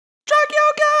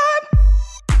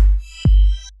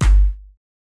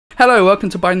Hello, welcome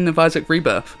to Binding of Isaac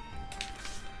Rebirth.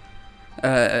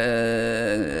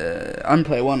 I'm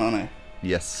player 1, aren't I?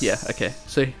 Yes. Yeah, okay.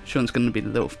 So, Sean's going to be the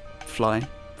little fly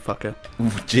fucker.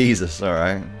 Jesus,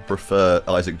 alright. Prefer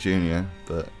Isaac Jr.,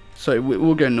 but... So,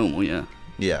 we'll go normal, yeah?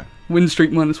 Yeah. Win streak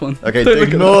 -1. Okay,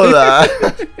 ignore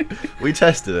that. We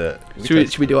tested it.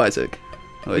 Should we do Isaac?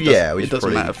 Oh, yeah, it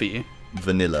doesn't matter for you.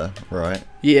 Vanilla, right?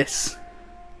 Yes.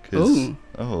 Ooh.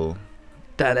 Oh.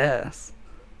 That ass.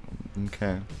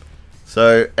 Okay.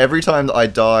 So, every time that I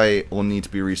die or need to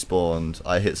be respawned,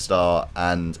 I hit start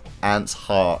and Ant's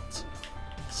heart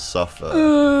suffer.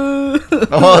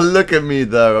 Oh, look at me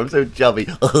though. I'm so chubby.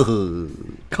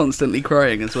 Constantly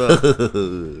crying as well.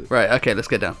 Right, okay, let's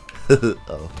get down.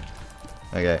 Oh.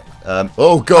 Okay.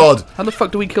 Oh, God. How the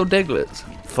fuck do we kill Diglets?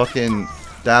 Fucking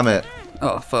damn it.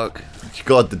 Oh, fuck.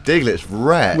 God, the Diglet's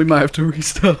wrecked. We might have to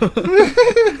restart.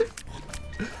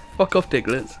 Fuck off,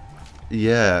 Diglets.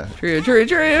 Yeah.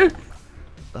 Cheerio.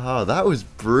 Oh, that was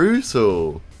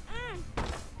brutal.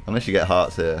 Unless you get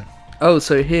hearts here. Oh,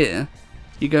 so here,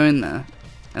 you go in there,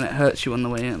 and it hurts you on the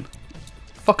way in.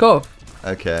 Fuck off.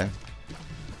 Okay.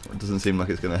 It doesn't seem like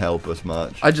it's going to help us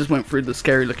much. I just went through the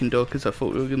scary looking door because I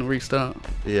thought we were going to restart.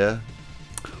 Yeah.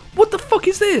 What the fuck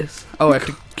is this? Oh, I have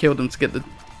to kill them to get the...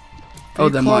 Oh,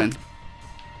 they're mine.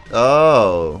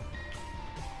 Oh.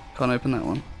 Can't open that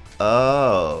one.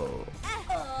 Oh.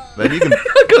 Maybe you can...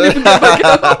 I can't even get back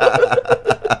up.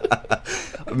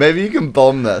 Maybe you can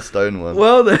bomb that stone one.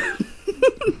 Well then.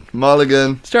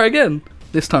 Mulligan. Let's try again.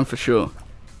 This time for sure.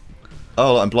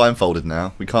 Oh, I'm blindfolded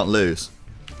now. We can't lose.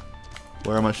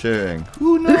 Where am I shooting?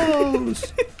 Who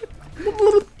knows?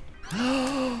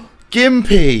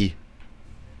 Gimpy!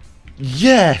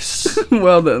 Yes!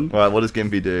 Well then. Right, what does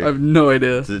Gimpy do? I have no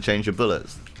idea. Does it change your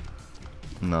bullets?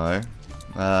 No.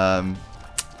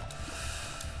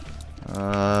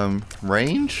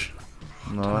 Range?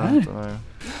 No, I don't know.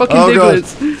 Fucking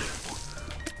Diglets!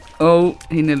 Oh,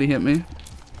 he nearly hit me.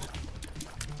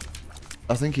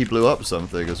 I think he blew up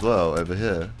something as well over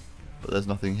here. But there's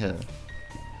nothing here.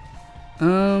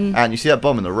 And you see that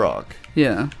bomb in the rock?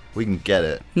 Yeah. We can get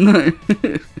it. No.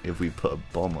 If we put a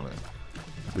bomb on it.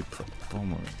 If we put a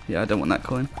bomb on it. Yeah, I don't want that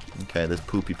coin. Okay, there's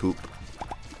poopy poop.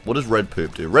 What does red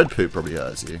poop do? Red poop probably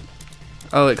hurts you.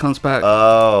 Oh, it comes back.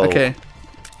 Oh. Okay.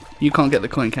 You can't get the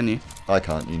coin, can you? I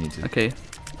can't, you need to. Okay.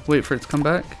 Wait for it to come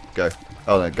back. Go.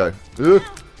 Oh no, go. Ooh.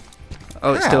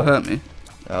 Oh, it still hurt me.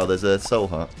 Oh, there's a soul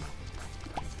heart.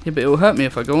 Yeah, but it will hurt me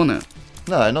if I go on it.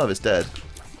 No, not if it's dead.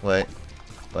 Wait.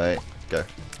 Wait. Go.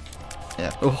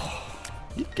 Yeah. Oh.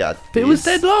 You got But it was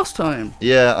dead last time.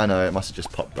 Yeah, I know. It must have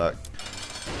just popped back.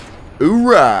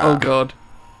 Hoorah! Oh god.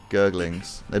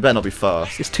 Gurglings. They better not be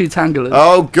fast. It's 2 Tanglers.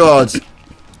 Oh god!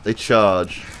 They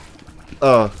charge.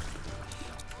 Oh.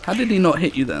 How did he not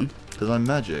hit you then? Because I'm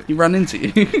magic. He ran into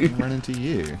you. I ran into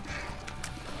you.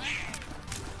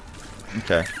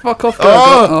 Okay. Fuck off,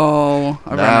 Oh! Oh,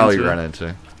 I Now ran he into ran it.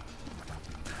 into.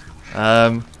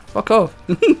 Fuck off.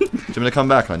 Do you want me to come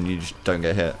back and you just don't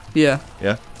get hit? Yeah.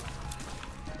 Yeah?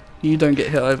 You don't get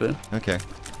hit either. Okay.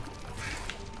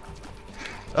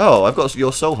 Oh, I've got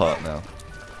your soul heart now.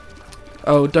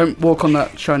 Oh, don't walk on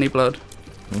that shiny blood.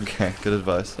 Okay, good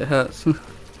advice. It hurts.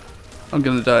 I'm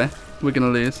gonna die. We're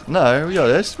gonna lose. No, we got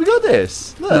this. We got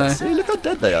this. Look, No. see, look how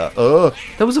dead they are. Oh,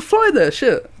 There was a fly there,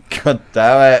 shit. god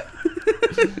damn it.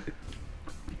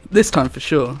 This time for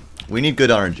sure. We need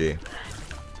good RNG.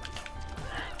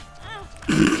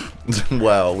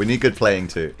 Well, we need good playing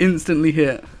too. Instantly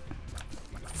hit.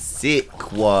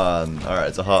 Sick one. Alright,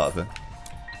 it's a heart of it.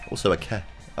 Also a K.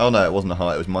 Oh no, it wasn't a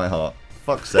heart, it was my heart.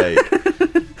 Fuck's sake.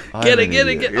 Get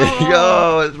it.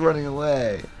 Oh, it's running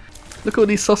away. Look at all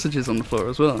these sausages on the floor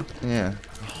as well. Yeah.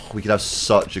 Oh, we could have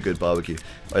such a good barbecue.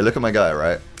 Wait, look at my guy,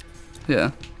 right?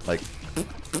 Yeah. Like,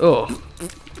 Oh.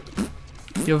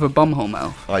 You have a bumhole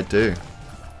mouth. I do.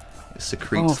 It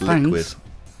secretes thanks. liquid.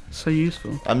 So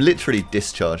useful. I'm literally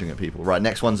discharging at people. Right,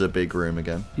 next one's a big room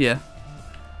again. Yeah.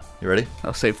 You ready?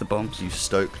 I'll save the bombs. You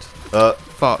stoked?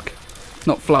 Fuck.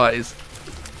 Not flies.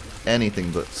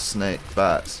 Anything but snake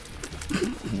bats.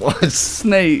 What?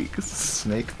 Snakes.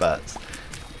 Snake bats.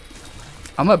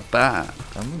 I'm a bat.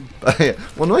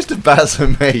 What noise do bats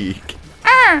make?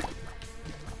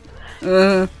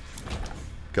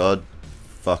 God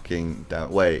fucking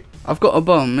damn. Wait. I've got a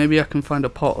bomb. Maybe I can find a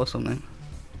pot or something.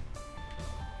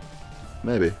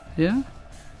 Maybe. Yeah?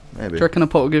 Maybe. Do you reckon a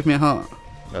pot will give me a heart?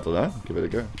 I don't know. Give it a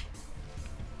go.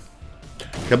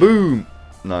 Kaboom!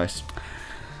 Nice.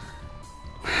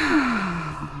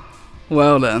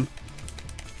 Well then.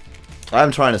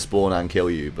 I'm trying to spawn and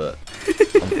kill you, but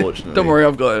unfortunately. Don't worry,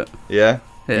 I've got it. Yeah?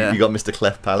 Yeah. You got Mr.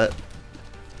 Cleft Palate?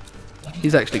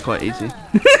 He's actually quite easy.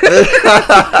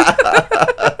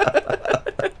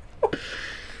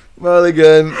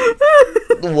 Mulligan.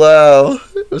 Wow.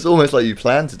 It was almost like you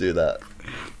planned to do that.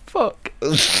 Fuck.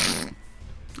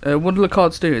 What do the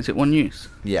cards do? Is it one use?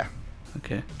 Yeah.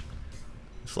 Okay.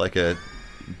 It's like a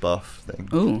buff thing.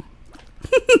 Ooh.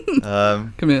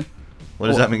 Come here. What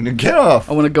does that mean? Get off!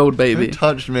 I want a gold baby. Don't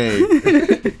touch me.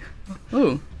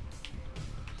 Oh.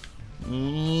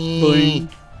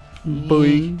 Boing.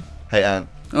 Boing. Hey, Ant.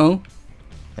 Oh.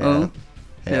 Hey, Oh. Ant.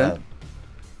 Hey, Yeah. Ant.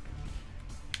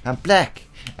 I'm black.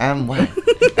 I'm white.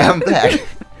 I'm black.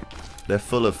 They're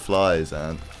full of flies,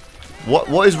 Ant.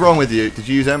 What is wrong with you? Did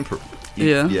you use Emperor?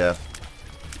 Yeah. Yeah.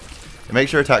 It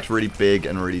makes your attacks really big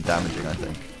and really damaging, I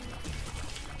think.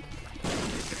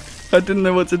 I didn't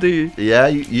know what to do. Yeah,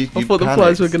 you I thought panicked. the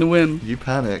flies were gonna win. You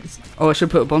panicked. Oh, I should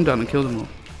put a bomb down and kill them all.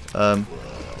 But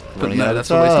Running out no, of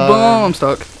that's a waste of time. bomb. I'm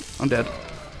stuck. I'm dead.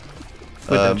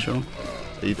 We're dead, Sean.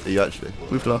 Are you actually?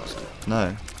 We've lost.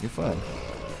 No, you're fine.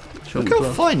 Sean, Look we've how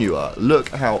lost. fine you are. Look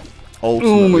how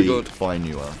ultimately God. fine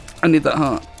you are. I need that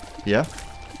heart. Yeah?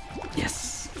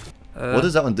 Yes. What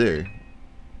does that one do?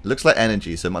 Looks like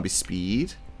energy, so it might be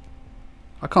speed.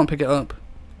 I can't pick it up,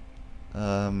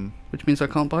 Um, which means I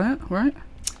can't buy it, right?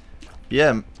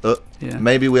 yeah, Yeah.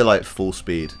 maybe we're like full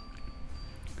speed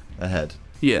ahead.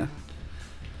 Yeah.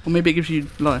 Or maybe it gives you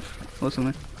life or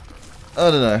something. I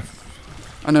don't know.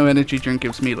 I know energy drink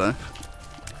gives me life.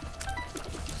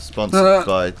 Sponsored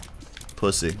by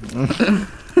Pussy.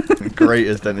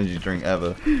 Greatest energy drink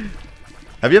ever.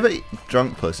 Have you ever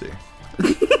drunk Pussy?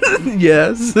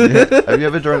 Yes. Yeah. Have you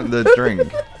ever drunk the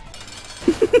drink?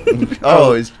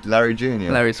 Oh, it's Larry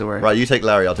Jr. Larry's alright. Right, you take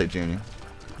Larry, I'll take Junior.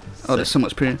 Oh, there's so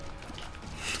much poo.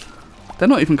 They're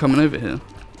not even coming over here.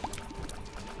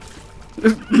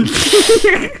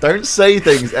 Don't say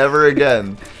things ever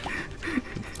again.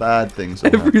 Bad things.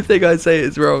 will happen. Everything I say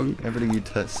is wrong. Everything you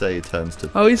say turns to.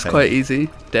 Oh, he's pain. quite easy.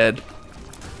 Dead.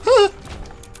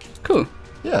 Cool.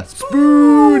 Yeah.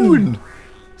 Spoon.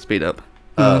 Speed up.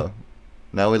 Oh,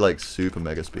 now we're like super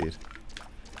mega speed.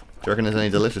 Do you reckon there's any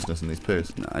deliciousness in these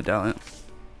poos? No, I doubt it.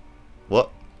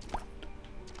 What?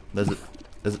 There's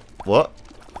what?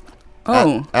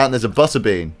 Oh. And there's a butter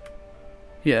bean.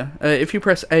 Yeah. If you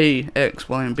press A, X,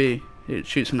 Y, and B, it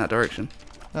shoots in that direction.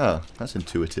 Oh, that's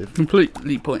intuitive.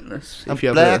 Completely pointless I'm if you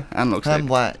have black, an analog stick. I'm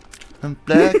white. I'm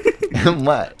black. I'm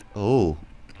white. Oh.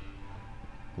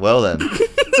 Well then.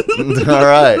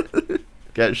 Alright.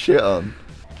 Get shit on.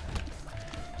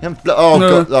 Oh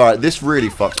No. god. Alright, this really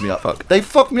fucks me up. Fuck. They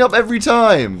fuck me up every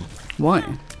time. Why?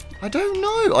 I don't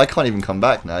know. I can't even come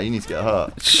back now. You need to get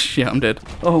hurt. Yeah, I'm dead.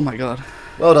 Oh my god.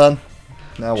 Well done.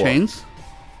 Now what? Chains?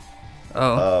 Oh.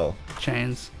 Oh.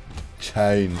 Chains.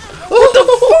 Chains. What the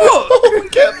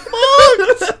fuck? Get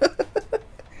fucked!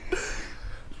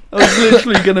 I was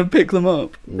literally gonna pick them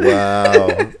up.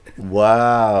 Wow.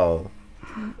 Wow.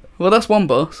 Well, that's one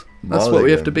boss. That's what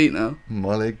we have to beat now.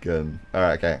 Mulligan.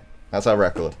 Alright, okay. That's our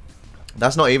record.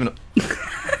 That's not even...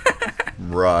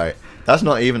 Right. That's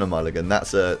not even a mulligan.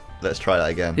 That's a... Let's try that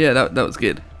again. Yeah, that was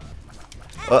good.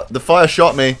 The fire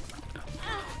shot me.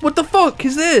 What the fuck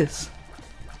is this?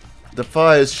 The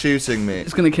fire's shooting me.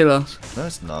 It's gonna kill us. No,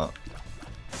 it's not.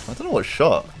 I don't know what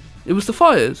shot. It was the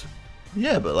fires.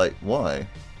 Yeah, but like, why?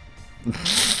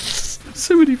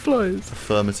 So many flies.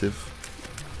 Affirmative.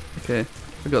 Okay,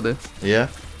 I got this. Yeah?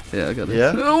 Yeah, I got this.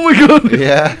 Yeah? Oh my god.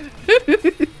 Yeah?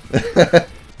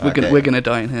 We're gonna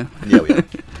die in here. Yeah, we are.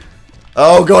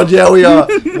 Oh god, yeah, we are.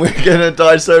 We're gonna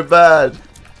die so bad.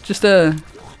 Just Don't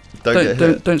get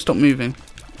hit. don't stop moving.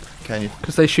 Can you?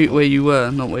 Because they shoot where you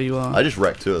were, not where you are. I just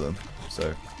wrecked 2 of them,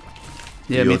 so.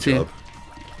 Yeah, do me your too. job.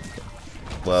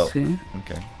 Well, See?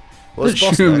 okay. What's the Don't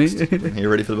boss shoot next? me. Are you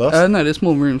ready for the boss? No, there's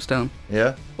more rooms down.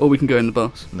 Yeah? Or we can go in the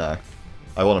boss. No.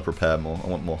 I want to prepare more. I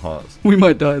want more hearts. We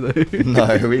might die though.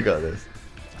 No, we got this.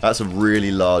 That's a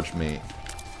really large meat.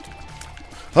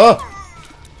 Huh!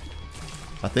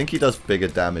 I think he does bigger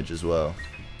damage as well.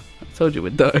 I told you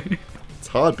we'd die. It's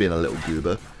hard being a little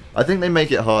goober. I think they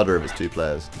make it harder if it's 2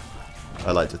 players.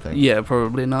 I like to think. Yeah,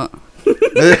 probably not.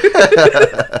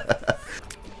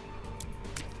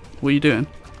 What are you doing?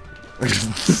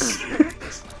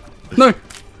 No! You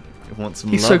want some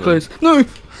He's so loving? close. No!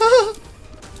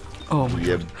 Oh my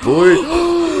Yeah, god. boy.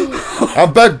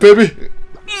 I'm back, baby.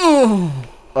 Oh.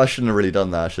 I shouldn't have really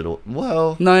done that. I should have.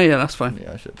 Well. No, yeah, that's fine.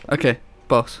 Yeah, I should. Okay,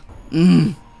 boss.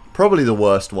 Probably the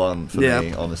worst one for Yeah.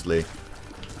 me, honestly.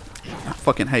 I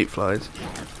fucking hate flies.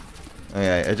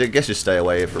 Okay, I guess just stay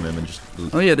away from him and just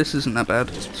Oh yeah, this isn't that bad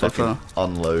so fucking far.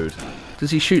 unload.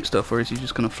 Does he shoot stuff or is he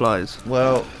just gonna flies?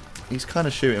 Well, he's kind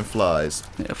of shooting flies.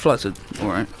 Yeah, flies are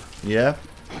alright. Yeah.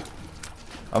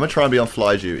 I'm gonna try and be on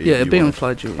fly duty. Yeah, be on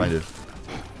fly duty. Kind of.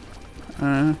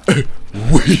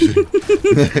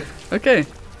 Okay.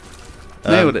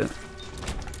 Nailed it.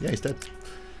 Yeah, he's dead.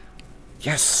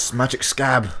 Yes, magic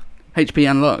scab. HP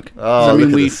and luck. Oh, Does that mean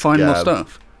look at we the find more scab.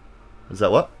 stuff? Is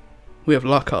that what? We have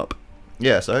luck up.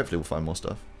 Yeah, so hopefully we'll find more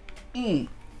stuff. Let's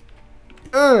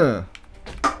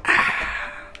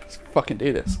fucking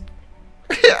do this.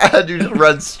 And you just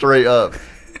ran straight up.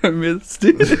 I missed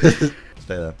it.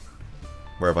 Stay there.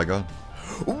 Where have I gone?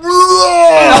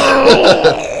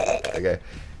 Okay,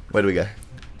 where do we go?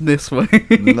 This way.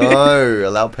 No,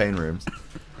 allow pain rooms.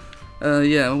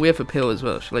 Yeah, we have a pill as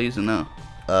well. Shall I use it now?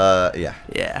 Yeah.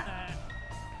 Yeah.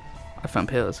 I found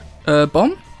pills.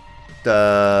 Bomb?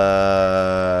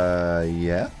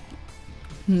 Yeah.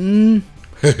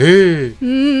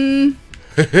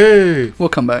 We'll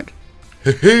come back.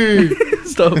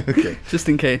 Stop. Okay. Just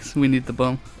in case we need the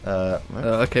bomb.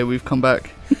 Okay, we've come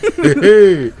back.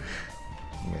 Yeah.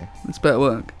 This better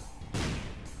work.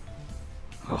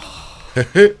 Oh.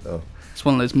 It's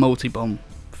one of those multi-bomb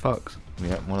fucks.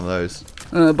 Yeah, one of those.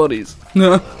 Bodies.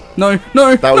 No.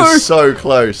 That was so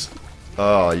close.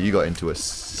 Oh, you got into a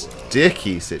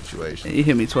sticky situation. He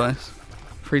hit me twice.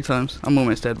 3 times. I'm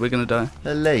almost dead. We're gonna die.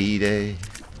 A lady.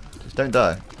 Just don't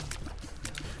die.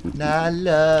 I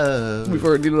love We've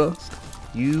already lost.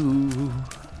 you.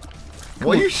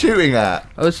 What are you shooting at?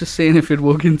 I was just seeing if you'd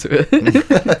walk into it.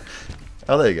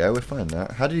 Oh, there you go. We're fine now.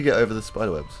 How do you get over the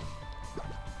spiderwebs?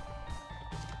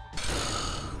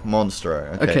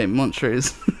 Monstro. Okay,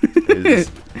 monsters.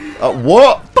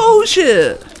 What?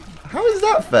 Bullshit! How is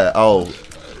that fair? Oh.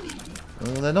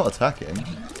 Well, they're not attacking.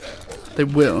 They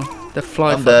will. They're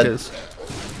fly I'm dead.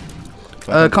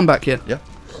 fuckers. Come back here. Yeah.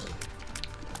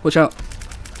 Watch out.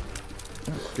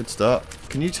 Good start.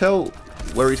 Can you tell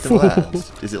where he's going to land?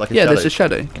 Is it like a shadow? Yeah, there's a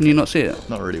shadow. Can you not see it?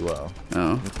 Not really well.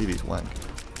 Oh. The TV's wank.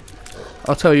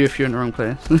 I'll tell you if you're in the wrong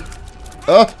place.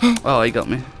 Oh, he got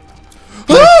me.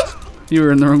 You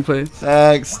were in the wrong place.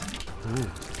 Thanks.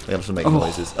 We have to make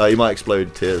noises. Oh, you might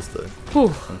explode tears though.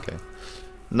 Whew. Okay.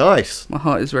 Nice. My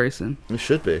heart is racing. It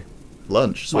should be.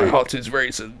 Lunch. Sweet. My heart is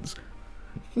racing.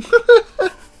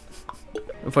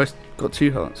 Have I got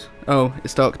 2 hearts? Oh,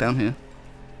 it's dark down here.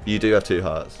 You do have 2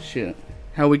 hearts. Shit.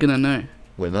 How are we gonna know?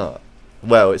 We're not.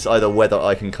 Well, it's either whether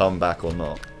I can come back or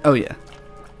not. Oh yeah.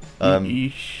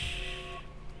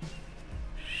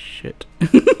 Shit.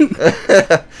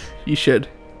 You should.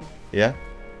 Yeah?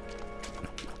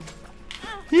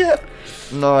 Yeah.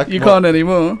 No, I You can't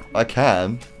anymore. I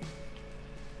can. Do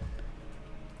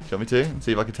you want me to?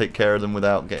 See if I can take care of them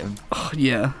without getting... Oh,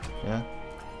 yeah. Yeah?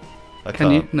 I Can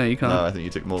can't. you? No, you can't. No, I think you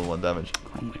took more than 1 damage.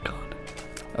 Oh my god.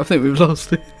 I think we've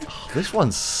lost it. Oh, this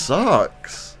one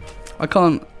sucks. I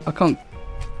can't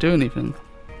do anything.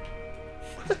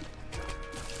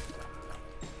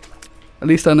 At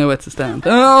least I know where to stand.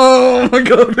 Oh my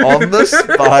god. On the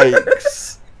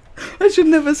spikes. I should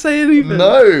never say anything.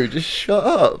 No, just shut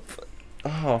up.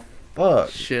 Oh,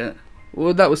 fuck. Shit.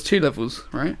 Well, that was 2 levels,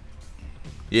 right?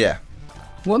 Yeah.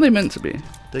 What are they meant to be?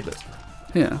 Diglets.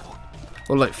 Yeah.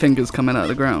 Or like fingers coming out of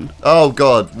the ground. Oh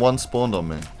god, one spawned on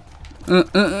me.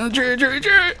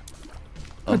 Unfair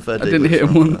Unfair I didn't hit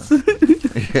him once.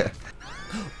 Yeah.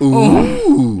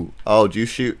 Ooh. Oh, do you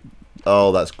shoot?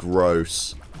 Oh, that's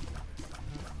gross.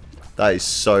 That is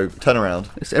so... Turn around.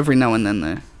 It's every now and then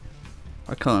though.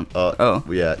 I can't. Oh.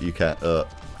 Yeah, you can. What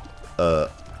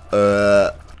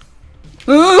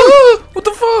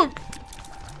the fuck?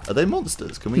 Are they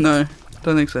monsters? Can we... No,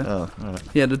 don't think so. Oh, alright.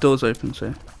 Yeah, the door's open,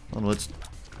 so. Onwards.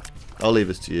 I'll leave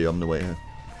this to you. I'm gonna wait here.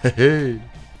 Hey.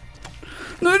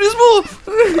 No, there's more!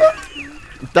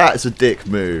 That's a dick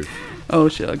move. Oh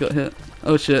shit, I got hit.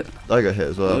 Oh shit. I got hit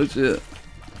as well. Oh shit.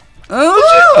 Oh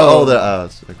shit! Oh, that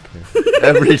ass. Okay.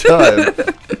 Every time.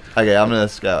 Okay, I'm gonna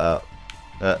scout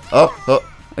out. Oh.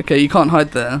 Okay, you can't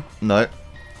hide there. No.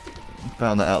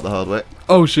 Found that out the hard way.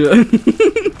 Oh shit.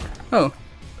 Oh.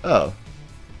 Oh.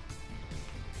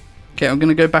 Okay, I'm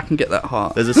gonna go back and get that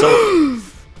heart. There's a soul.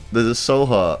 There's a soul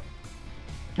heart.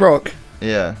 Rock.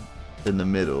 Yeah. In the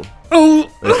middle. Oh.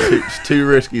 It's too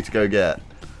risky to go get.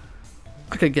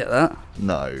 I could get that.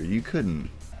 No, you couldn't.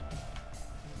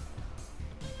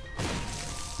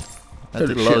 That Holy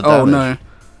did a lot shit. of Oh damage. no.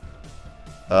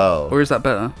 Oh. Or is that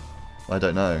better? I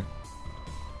don't know.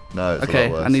 No, it's a Okay,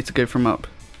 lot worse. I need to go from up.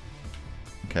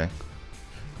 Okay.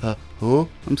 Oh.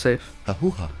 I'm safe.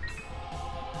 Hoo-ha.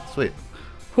 Sweet.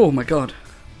 Oh my god.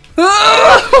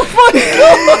 Oh my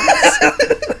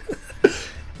god!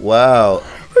 Wow.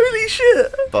 Holy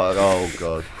shit! Fuck. Oh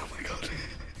god. Oh my god.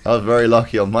 I was very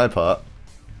lucky on my part.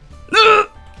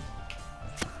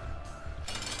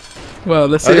 Well,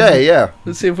 let's see. Okay, yeah.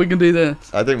 Let's see if we can do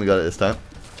this. I think we got it this time.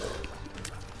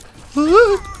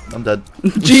 I'm dead.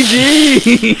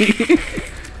 GG!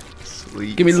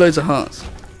 Sweet. Give me loads of hearts.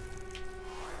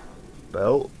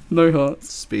 Belt. No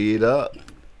hearts. Speed up.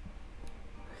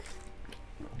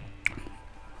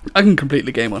 I can complete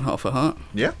the game on half a heart.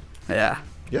 Yeah. Yeah.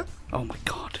 Yeah. Oh my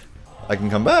god. I can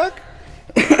come back.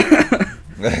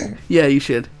 Yeah, you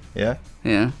should. Yeah.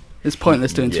 Yeah. It's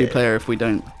pointless doing Yeah. 2-player if we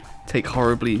don't take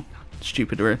horribly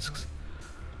stupid risks.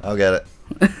 I'll get it.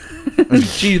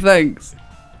 Gee, thanks.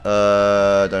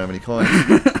 Don't have any coins.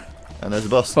 And there's a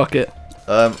boss. Fuck it.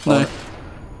 No.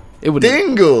 It wouldn't.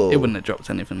 Dingle. It wouldn't have dropped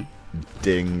anything.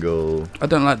 Dingle. I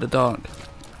don't like the dark.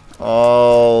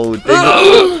 Oh,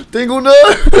 Dingle. Dingle, no.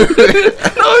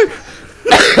 No.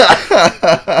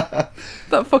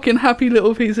 That fucking happy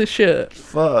little piece of shit.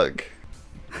 Fuck.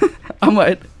 I'm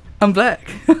white. I'm black.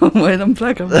 I'm white. I'm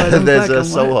black. I'm white. I'm There's black. a I'm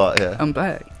soul white. heart here. I'm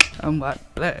black. I'm white.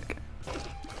 Black.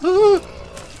 Got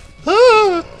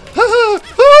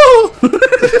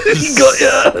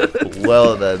ya.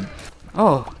 Well then.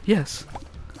 Oh yes.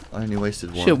 I only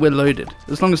wasted one. Shit, we're loaded.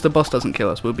 As long as the boss doesn't kill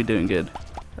us, we'll be doing good.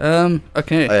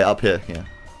 Okay. Oh, yeah, up here, yeah.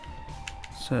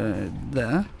 So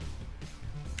there.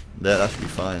 There, that should be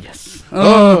fine. Yes.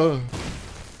 Oh.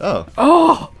 Oh.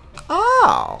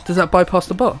 Oh. Does that bypass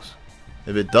the boss?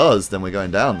 If it does, then we're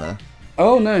going down there.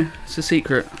 Oh no, it's a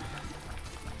secret.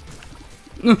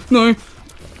 No. No.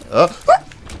 Oh.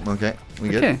 Okay, we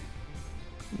good. Okay.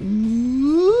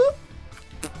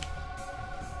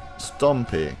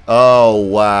 Stompy. Oh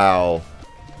wow.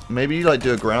 Maybe you like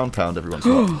do a ground pound every once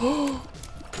in a while.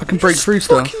 I can break through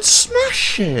stuff. Fucking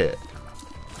smash it.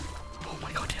 Oh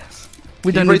my god, yes.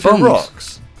 We Can don't you need break through bombs.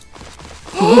 rocks.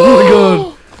 Oh my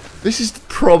god. This is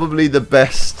probably the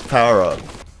best power up.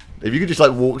 If you could just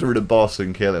like walk through the boss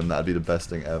and kill him, that'd be the best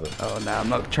thing ever. Oh no, I'm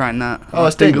not trying that. Oh,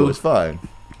 it's Dingle. It's fine.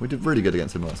 We did really good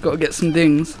against him last time. Gotta get some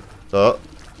dings. Oh,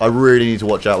 I really need to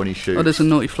watch out when he shoots. Oh, there's a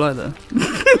naughty fly there.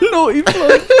 Naughty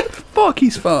fly. Fuck,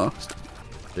 he's fast.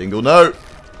 Dingle, no.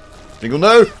 Dingle,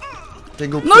 no.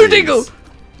 Dingle, please. No, Dingle. Do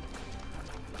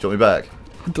you want me back?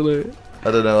 I don't know.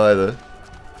 I don't know either.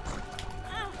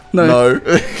 No. No.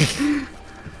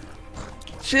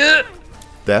 Shit.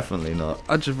 Definitely not.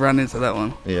 I just ran into that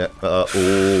one. Yeah.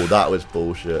 Oh, that was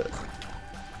bullshit.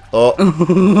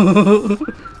 Oh.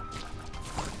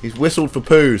 He's whistled for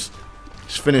poos.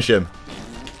 Just finish him.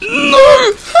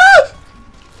 No!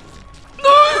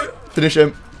 No! Finish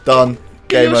him. Done.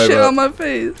 Get Game your shit over. on my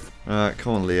face. Alright,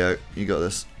 come on, Leo. You got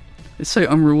this. It's so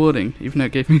unrewarding, even though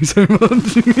it gave me so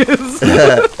much. Yes.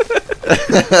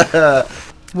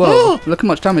 Whoa, look how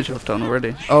much damage I've done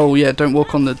already. Oh yeah, don't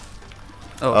walk on the...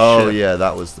 Oh, shit. yeah,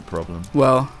 that was the problem.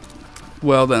 Well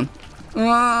then.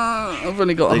 I've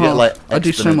only got They a get, half. like, I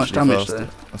do so much exponentially damage faster. though.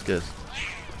 That's good.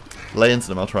 Lay into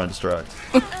them, I'll try and distract.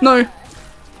 No.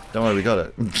 Don't worry, we got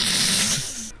it.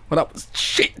 Well, that was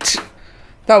shit.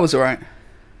 That was alright.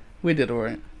 We did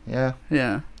alright. Yeah.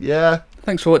 Yeah. Yeah.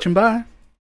 Thanks for watching. Bye.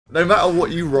 No matter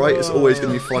what you write, it's always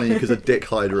going to be funny because a dick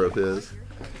hider appears.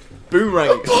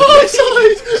 Boomerang. Oh,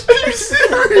 Are you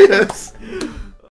serious?